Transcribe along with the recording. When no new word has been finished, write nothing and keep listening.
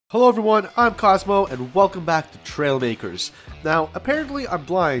Hello everyone, I'm Cosmo and welcome back to Trailmakers. Now, apparently I'm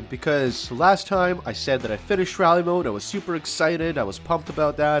blind because last time I said that I finished Rally Mode, I was super excited, I was pumped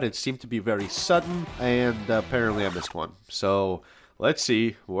about that, it seemed to be very sudden, and apparently I missed one. So, let's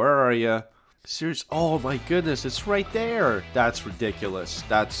see, where are you? Serious? Oh my goodness, it's right there! That's ridiculous,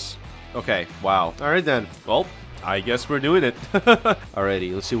 that's... okay, wow. Alright then, well, I guess we're doing it.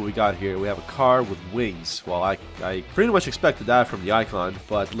 Alrighty, let's see what we got here. We have a car with wings. Well, I pretty much expected that from the icon,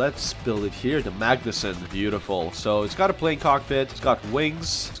 but let's build it here. The Magnuson, beautiful. So it's got a plane cockpit, it's got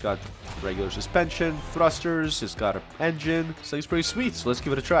wings, it's got regular suspension, thrusters, it's got an engine. So it's pretty sweet, so let's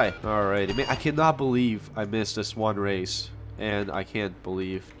give it a try. Alrighty, man, I cannot believe I missed this one race. And I can't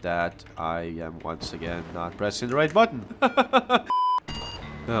believe that I am once again not pressing the right button.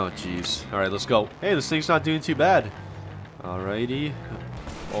 Oh, jeez. Alright, let's go. Hey, this thing's not doing too bad. Alrighty.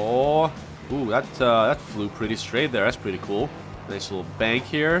 Oh. Ooh, that flew pretty straight there. That's pretty cool. Nice little bank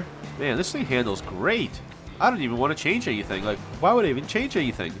here. Man, this thing handles great. I don't even want to change anything. Like, why would I even change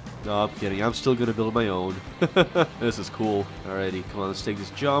anything? No, I'm kidding. I'm still going to build my own. This is cool. Alrighty, come on. Let's take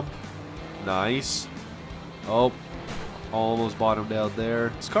this jump. Nice. Oh. Almost bottomed out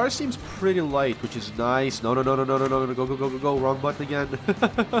there. This car seems pretty light, which is nice. No, go. Wrong button again.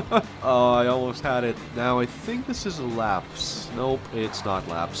 Oh, I almost had it. Now, I think this is laps. Nope, it's not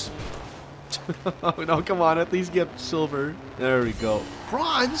laps. Oh, no, come on. At least get silver. There we go.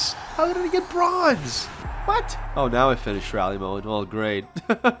 Bronze? How did I get bronze? What? Oh, now I finished rally mode. Oh, great.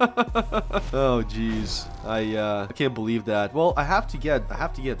 Oh, jeez. I can't believe that. Well, I have to get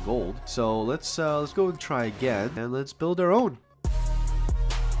gold. So let's go and try again, and let's build our own.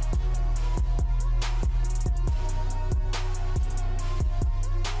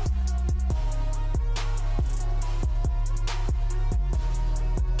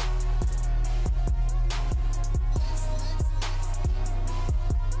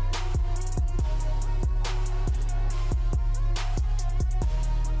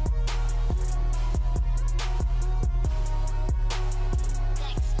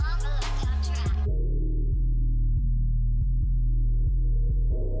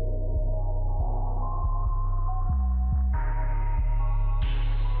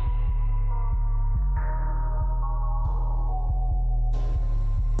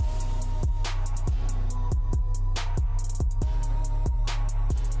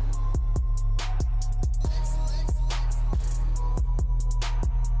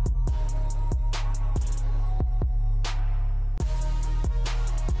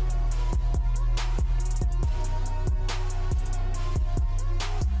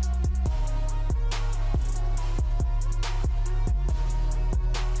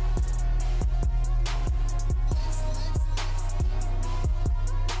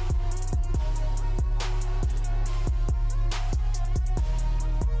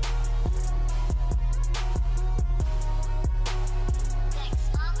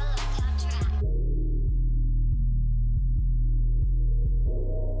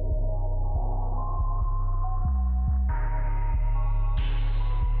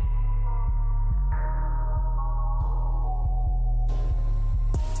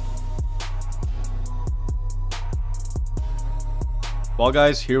 Well,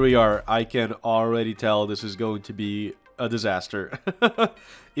 guys, here we are. I can already tell this is going to be a disaster.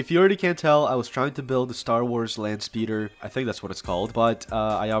 If you already can't tell, I was trying to build the Star Wars Landspeeder. I think that's what it's called. But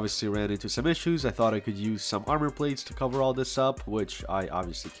I obviously ran into some issues. I thought I could use some armor plates to cover all this up, which I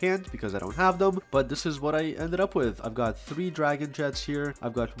obviously can't because I don't have them. But this is what I ended up with. I've got 3 Dragon jets here.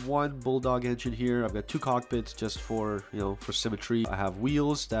 I've got 1 Bulldog engine here. I've got 2 cockpits just for, you know, for symmetry. I have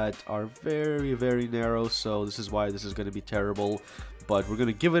wheels that are very, very narrow. So this is why this is going to be terrible. But we're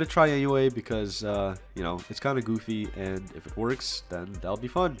gonna give it a try anyway because you know, it's kind of goofy, and if it works, then that'll be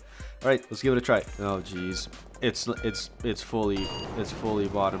fun. All right, let's give it a try. Oh geez, it's fully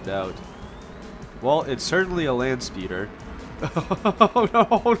bottomed out. Well, it's certainly a land speeder. Oh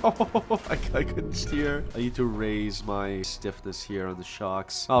no, I couldn't steer. I need to raise my stiffness here on the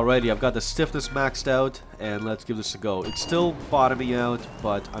shocks. Alrighty, I've got the stiffness maxed out, and let's give this a go. It's still bottoming out,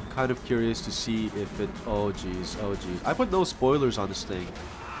 but I'm kind of curious to see if it... oh geez. I put no spoilers on this thing.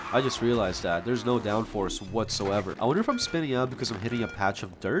 I just realized that. There's no downforce whatsoever. I wonder if I'm spinning out because I'm hitting a patch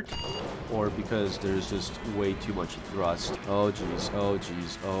of dirt, or because there's just way too much thrust. Oh geez,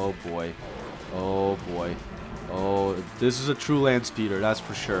 oh boy. Oh, this is a true land speeder, that's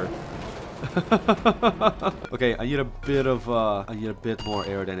for sure. Okay, I need a bit more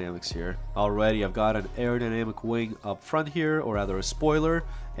aerodynamics here. Alrighty, I've got an aerodynamic wing up front here, or rather a spoiler,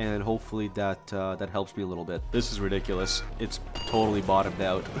 and hopefully that that helps me a little bit. This is ridiculous. It's totally bottomed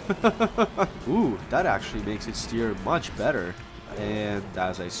out. Ooh, that actually makes it steer much better. and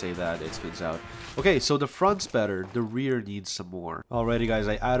as I say that, it spins out. Okay, so the front's better, the rear needs some more. Alrighty guys,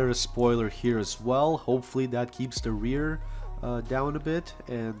 I added a spoiler here as well. Hopefully that keeps the rear down a bit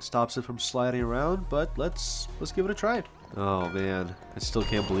and stops it from sliding around, but let's give it a try. Oh man, I still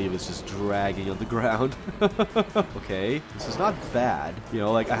can't believe it's just dragging on the ground. Okay, this is not bad. You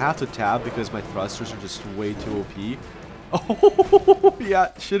know, like I have to tab because my thrusters are just way too OP. Oh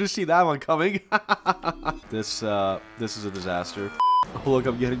yeah, should have seen that one coming. This is a disaster. Oh look,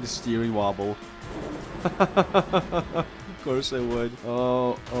 I'm getting the steering wobble. Of course I would.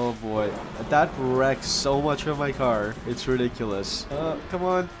 Oh boy, that wrecks so much of my car. It's ridiculous. Come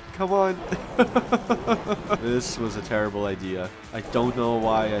on. Come on. This was a terrible idea. I don't know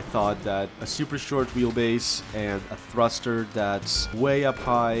why I thought that a super short wheelbase and a thruster that's way up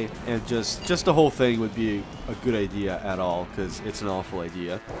high and just the whole thing would be a good idea at all, because it's an awful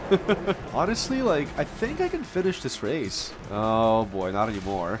idea. Honestly, like, I think I can finish this race. Oh boy, not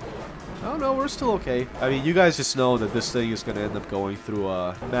anymore. Oh no, we're still okay. I mean, you guys just know that this thing is going to end up going through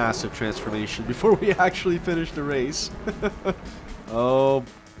a massive transformation before we actually finish the race. Oh,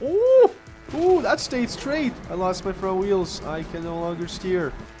 ooh, that stayed straight. I lost my front wheels. I can no longer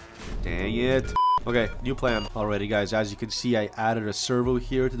steer. Dang it. Okay, new plan. Alrighty, guys, as you can see, I added a servo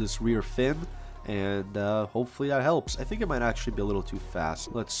here to this rear fin, and hopefully that helps. I think it might actually be a little too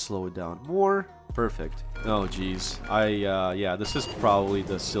fast. Let's slow it down more. Perfect. Oh, geez. Yeah, this is probably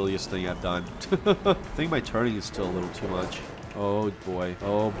the silliest thing I've done. I think my turning is still a little too much. Oh, boy.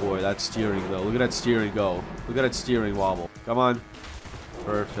 Oh, boy. That steering, though. Look at that steering go. Look at that steering wobble. Come on.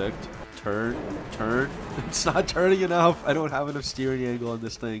 Perfect. Turn. It's not turning enough. I don't have enough steering angle on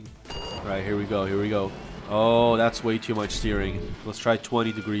this thing. All right, here we go. Oh, that's way too much steering. Let's try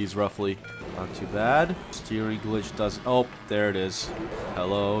 20 degrees roughly. Not too bad. Steering glitch doesn't... Oh, there it is.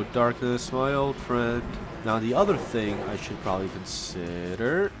 Hello, darkness, my old friend. Now, the other thing I should probably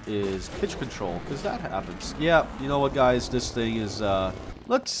consider is pitch control, because that happens. Yeah, you know what, guys? This thing is...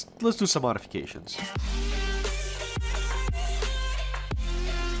 Let's do some modifications.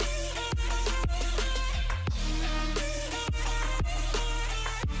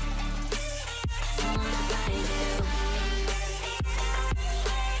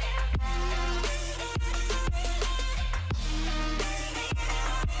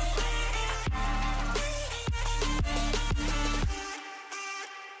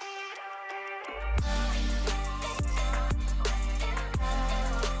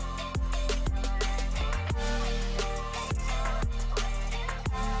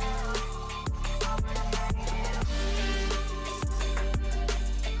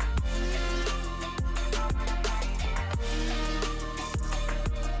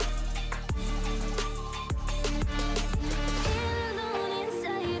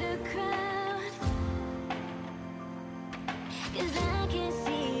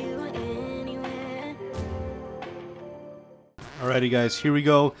 Alrighty guys, here we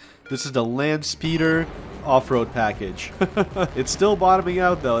go. This is the Landspeeder off-road package. It's still bottoming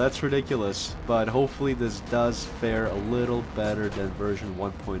out though, that's ridiculous. But hopefully this does fare a little better than version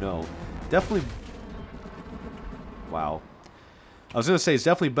 1.0. Definitely... Wow. I was going to say it's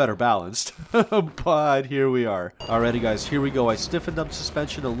definitely better balanced. But here we are. Alrighty guys, here we go. I stiffened up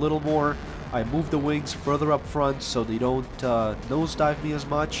suspension a little more. I moved the wings further up front so they don't nosedive me as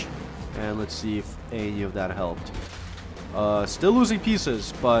much. And let's see if any of that helped. Still losing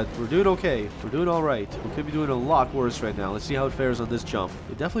pieces, but we're doing okay. We're doing alright. We could be doing a lot worse right now. Let's see how it fares on this jump.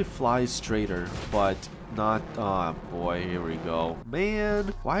 It definitely flies straighter, but not... Oh boy, here we go.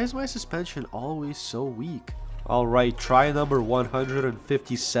 Man, why is my suspension always so weak? Alright, try number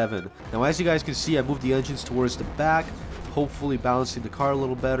 157. Now as you guys can see, I moved the engines towards the back, hopefully balancing the car a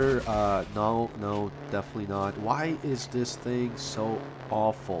little better. No, definitely not. Why is this thing so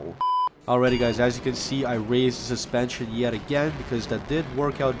awful? Alrighty guys, as you can see, I raised the suspension yet again because that did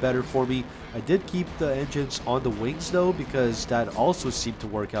work out better for me. I did keep the engines on the wings though because that also seemed to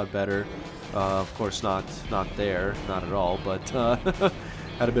work out better. Of course not there, not at all, but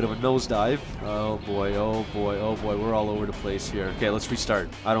had a bit of a nosedive. Oh boy, we're all over the place here. Okay, let's restart.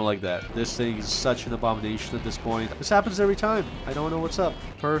 I don't like that. This thing is such an abomination at this point. This happens every time. I don't know what's up.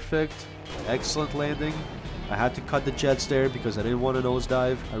 Perfect. Excellent landing. I had to cut the jets there because I didn't want to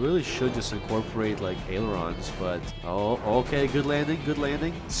nosedive. I really should just incorporate like ailerons, but oh, okay, good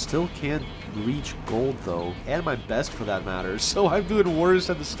landing. Still can't reach gold though, and my best for that matter. So I'm doing worse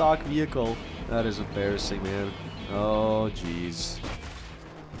than the stock vehicle. That is embarrassing, man. Oh, jeez.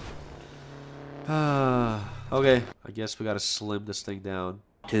 Okay, I guess we gotta slim this thing down.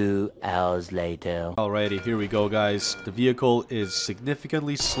 2 hours later. Alrighty, here we go, guys. The vehicle is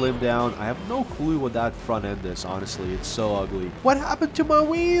significantly slimmed down. I have no clue what that front end is, honestly. It's so ugly. What happened to my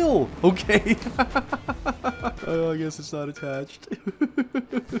wheel? Okay. Oh, I guess it's not attached.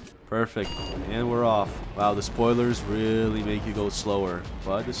 Perfect. And we're off. Wow, the spoilers really make you go slower.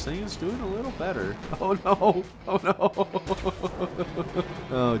 But this thing is doing a little better. Oh, no. Oh, no.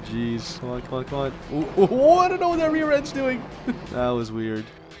 Oh, jeez. Come on, come on, come on. Oh, I don't know what that rear end's doing. That was weird.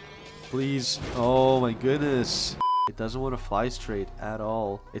 Please. Oh, my goodness. It doesn't want to fly straight at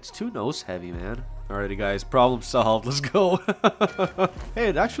all. It's too nose heavy, man. Alrighty, guys. Problem solved. Let's go. Hey,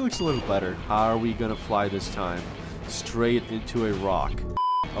 it actually looks a little better. How are we going to fly this time? Straight into a rock.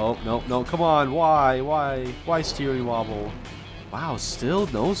 Oh, no, no. Come on. Why? Why steering wobble? Wow, still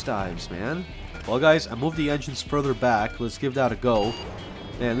nosedives, man. Well, guys, I moved the engines further back. Let's give that a go.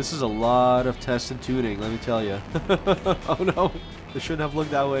 Man, this is a lot of test and tuning, let me tell you. Oh, no. It shouldn't have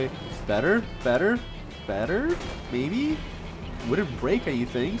looked that way. Better? Better? Better? Maybe? Wouldn't break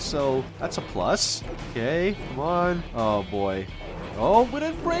anything, so that's a plus. Okay, come on. Oh, boy. Oh,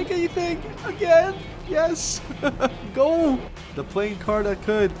 wouldn't break anything! Again! Yes! Go! The playing card that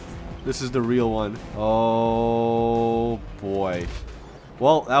could. This is the real one. Oh, boy.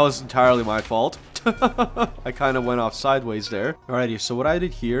 Well, that was entirely my fault. I kind of went off sideways there. Alrighty, so what I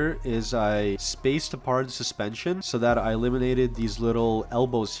did here is I spaced apart the suspension so that I eliminated these little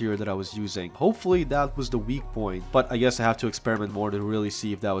elbows here that I was using. Hopefully that was the weak point, but I guess I have to experiment more to really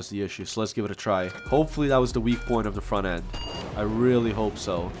see if that was the issue. So let's give it a try. Hopefully that was the weak point of the front end. I really hope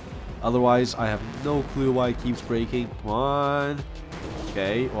so. Otherwise, I have no clue why it keeps breaking. Come on.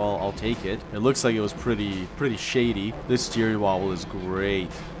 Okay, well, I'll take it. It looks like it was pretty shady. This steering wobble is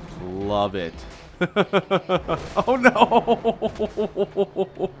great. Love it. Oh no!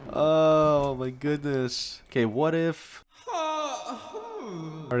 Oh my goodness. Okay, what if...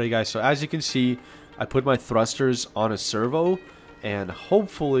 Alright guys, so as you can see, I put my thrusters on a servo, and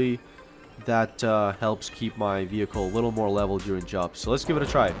hopefully that helps keep my vehicle a little more level during jumps. So let's give it a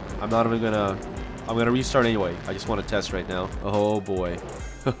try. I'm not even gonna... I'm gonna restart anyway. I just want to test right now. Oh boy.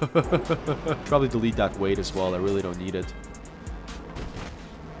 Probably delete that weight as well. I really don't need it.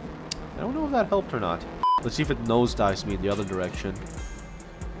 I don't know if that helped or not. Let's see if it nosedives me in the other direction.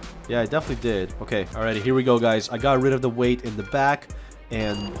 Yeah, it definitely did. Okay, alrighty, here we go, guys. I got rid of the weight in the back,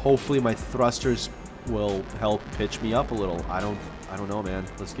 and hopefully my thrusters will help pitch me up a little. I don't know, man.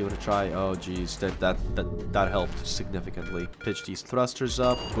 Let's give it a try. Oh, geez, that helped significantly. Pitch these thrusters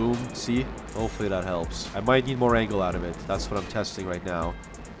up. Boom. See? Hopefully that helps. I might need more angle out of it. That's what I'm testing right now.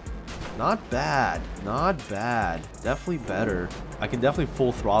 Not bad. Not bad. Definitely better. I can definitely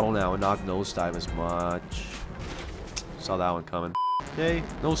full throttle now and not nosedive as much. Saw that one coming. Okay,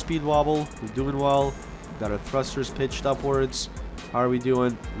 no speed wobble. We're doing well. Got our thrusters pitched upwards. How are we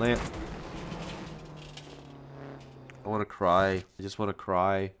doing? Land. I want to cry. I just want to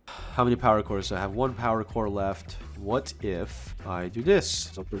cry. How many power cores do I have? 1 power core left. What if I do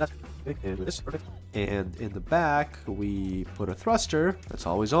this? So that's and this. And in the back, we put a thruster that's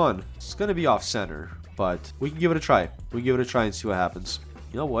always on. It's going to be off center, but we can give it a try. We can give it a try and see what happens.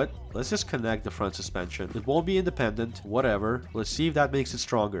 You know what? Let's just connect the front suspension. It won't be independent, whatever. Let's see if that makes it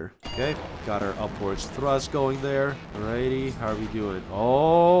stronger. Okay, got our upwards thrust going there. Alrighty, how are we doing?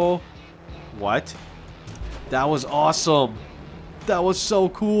 Oh, what? That was awesome. That was so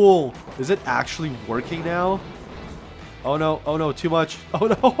cool. Is it actually working now? Oh no, too much. Oh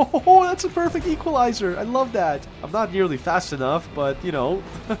no, that's a perfect equalizer. I love that. I'm not nearly fast enough, but you know.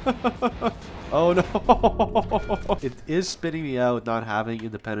 Oh no. It is spinning me out not having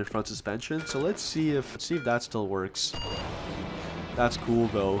independent front suspension, so let's see if that still works. That's cool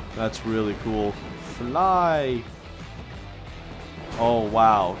though. That's really cool. Fly. Oh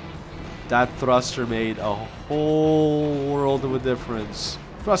wow. That thruster made a whole world of a difference.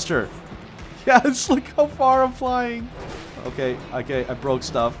 Thruster. Yes, look how far I'm flying. Okay, I broke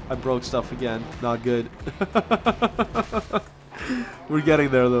stuff. I broke stuff again. Not good. We're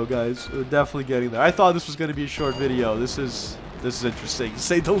getting there though, guys. We're definitely getting there. I thought this was going to be a short video. This is interesting, to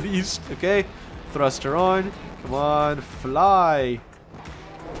say the least. Okay, thruster on. Come on, fly.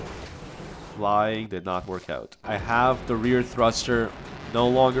 Flying did not work out. I have the rear thruster no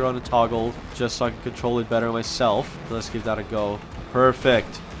longer on a toggle, just so I can control it better myself. Let's give that a go.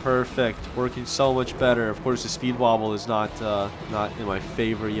 Perfect. Perfect. Working so much better. Of course, the speed wobble is not in my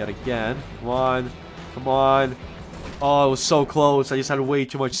favor yet again. Come on. Come on. Oh, it was so close. I just had way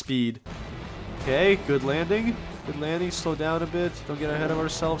too much speed. Okay, good landing. Good landing. Slow down a bit. Don't get ahead of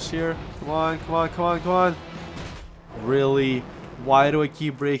ourselves here. Come on, come on, come on, come on. Really? Why do I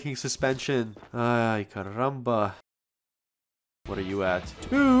keep breaking suspension? Ay, caramba. What are you at?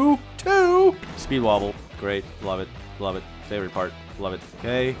 2! 2! Speed wobble. Great. Love it. Love it. Favorite part. Love it.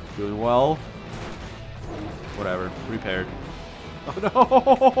 Okay. Doing well. Whatever. Repaired.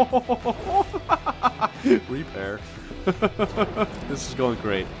 Oh no! Repair. This is going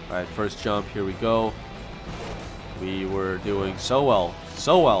great. Alright, first jump. Here we go. We were doing so well.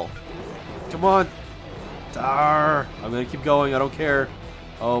 So well. Come on. Darr. I'm gonna keep going. I don't care.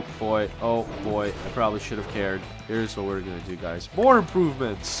 Oh boy. Oh boy. I probably should have cared. Here's what we're gonna do, guys. More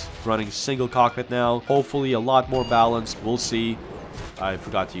improvements. Running single cockpit now. Hopefully a lot more balanced. We'll see. I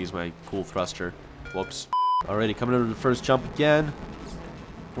forgot to use my cool thruster. Whoops. Alrighty, coming into the first jump again.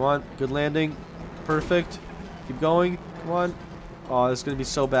 Come on. Good landing. Perfect. Keep going. Come on. Oh, this is gonna be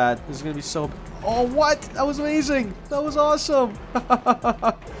so bad. This is gonna be so... Oh, what? That was amazing. That was awesome.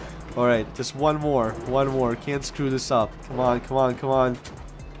 Alright, just one more. One more. Can't screw this up. Come on, come on, come on.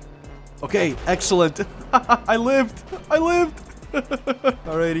 Okay, excellent. I lived. I lived.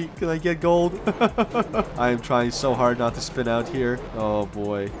 Alrighty, can I get gold? I am trying so hard not to spin out here. Oh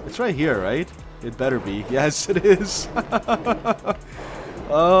boy. It's right here, right? It better be. Yes, it is.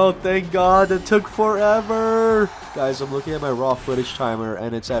 Oh, thank God. It took forever. Guys, I'm looking at my raw footage timer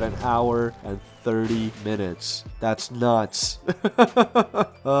and it's at 1 hour and 30 minutes. That's nuts.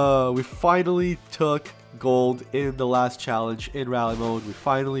 We finally took gold in the last challenge in rally mode. We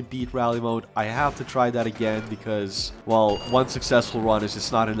finally beat rally mode. I have to try that again because, well, one successful run is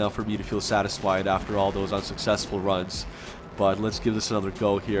just not enough for me to feel satisfied after all those unsuccessful runs. But let's give this another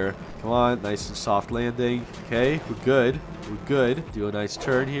go here. Come on, nice and soft landing. Okay, we're good. We're good. Do a nice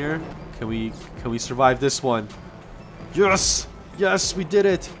turn here. Can we survive this one? Yes! Yes, we did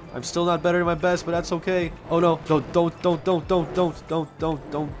it! I'm still not better than my best, but that's okay. Oh no, don't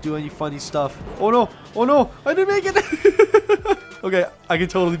do any funny stuff. Oh no, oh no, I didn't make it! Okay, I can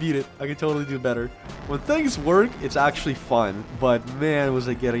totally beat it. I can totally do better. When things work, it's actually fun, but man, was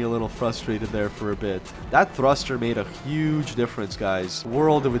I getting a little frustrated there for a bit. That thruster made a huge difference, guys.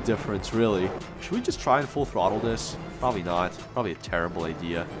 World of a difference, really. Should we just try and full throttle this? Probably not. Probably a terrible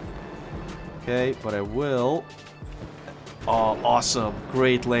idea. Okay, but I will. Oh, awesome.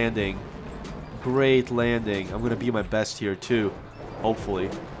 Great landing. Great landing. I'm going to be my best here, too. Hopefully.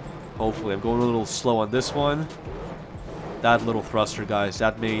 Hopefully. I'm going a little slow on this one. That little thruster, guys,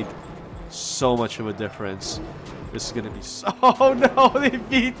 that made so much of a difference. This is going to be so... Oh, no, they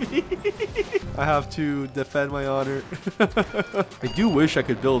beat me. I have to defend my honor. I do wish I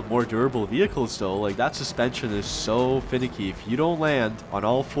could build more durable vehicles, though. Like, that suspension is so finicky. If you don't land on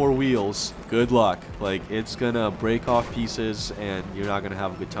all 4 wheels, good luck. Like, it's going to break off pieces, and you're not going to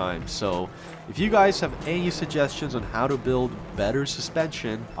have a good time. So, if you guys have any suggestions on how to build better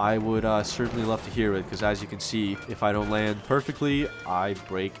suspension, I would certainly love to hear it. Because, as you can see, if I don't land perfectly, I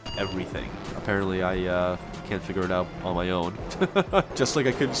break everything. Apparently, I can't figure it out on my own. Just like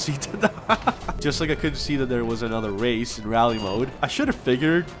I couldn't see that there was another race in rally mode. I should have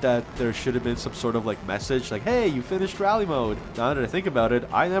figured that there should have been some sort of like message like, hey, you finished rally mode. Now that I think about it,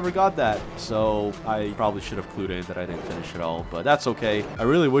 I never got that. So I probably should have clued in that I didn't finish it all, but that's okay. I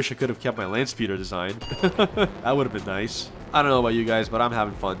really wish I could have kept my Landspeeder design. That would have been nice. I don't know about you guys, but I'm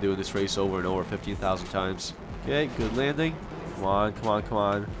having fun doing this race over and over 15,000 times. Okay, good landing. Come on, come on, come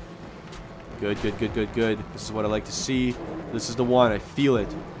on. Good, good, good, good, good. This is what I like to see. This is the one. I feel it.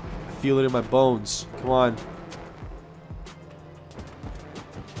 I feel it in my bones. Come on.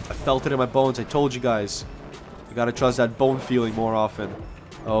 I felt it in my bones. I told you guys. You gotta trust that bone feeling more often.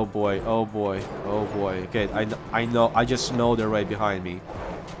 Oh boy. Oh boy. Oh boy. Okay, I know. I just know they're right behind me.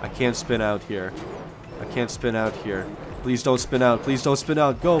 I can't spin out here. I can't spin out here. Please don't spin out. Please don't spin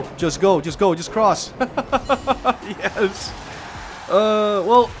out. Go. Just go. Just go. Just cross. Yes.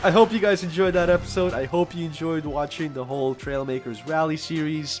 Well, I hope you guys enjoyed that episode. I hope you enjoyed watching the whole Trailmakers Rally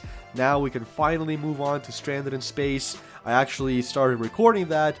series. Now we can finally move on to Stranded in Space. I actually started recording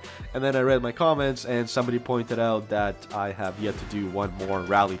that, and then I read my comments, and somebody pointed out that I have yet to do one more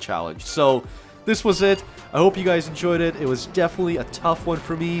rally challenge. So, this was it. I hope you guys enjoyed it. It was definitely a tough one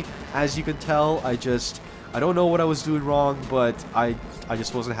for me. As you can tell, I don't know what I was doing wrong, but I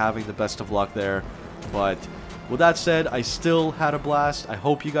just wasn't having the best of luck there. But with that said, I still had a blast. I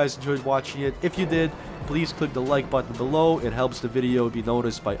hope you guys enjoyed watching it. If you did, please click the like button below. It helps the video be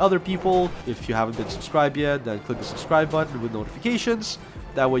noticed by other people. If you haven't been subscribed yet, then click the subscribe button with notifications.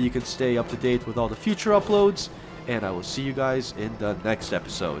 That way you can stay up to date with all the future uploads. And I will see you guys in the next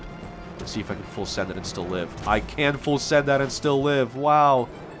episode. Let's see if I can full send it and still live. I can full send that and still live. Wow.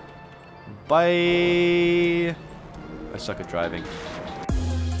 Bye. I suck at driving.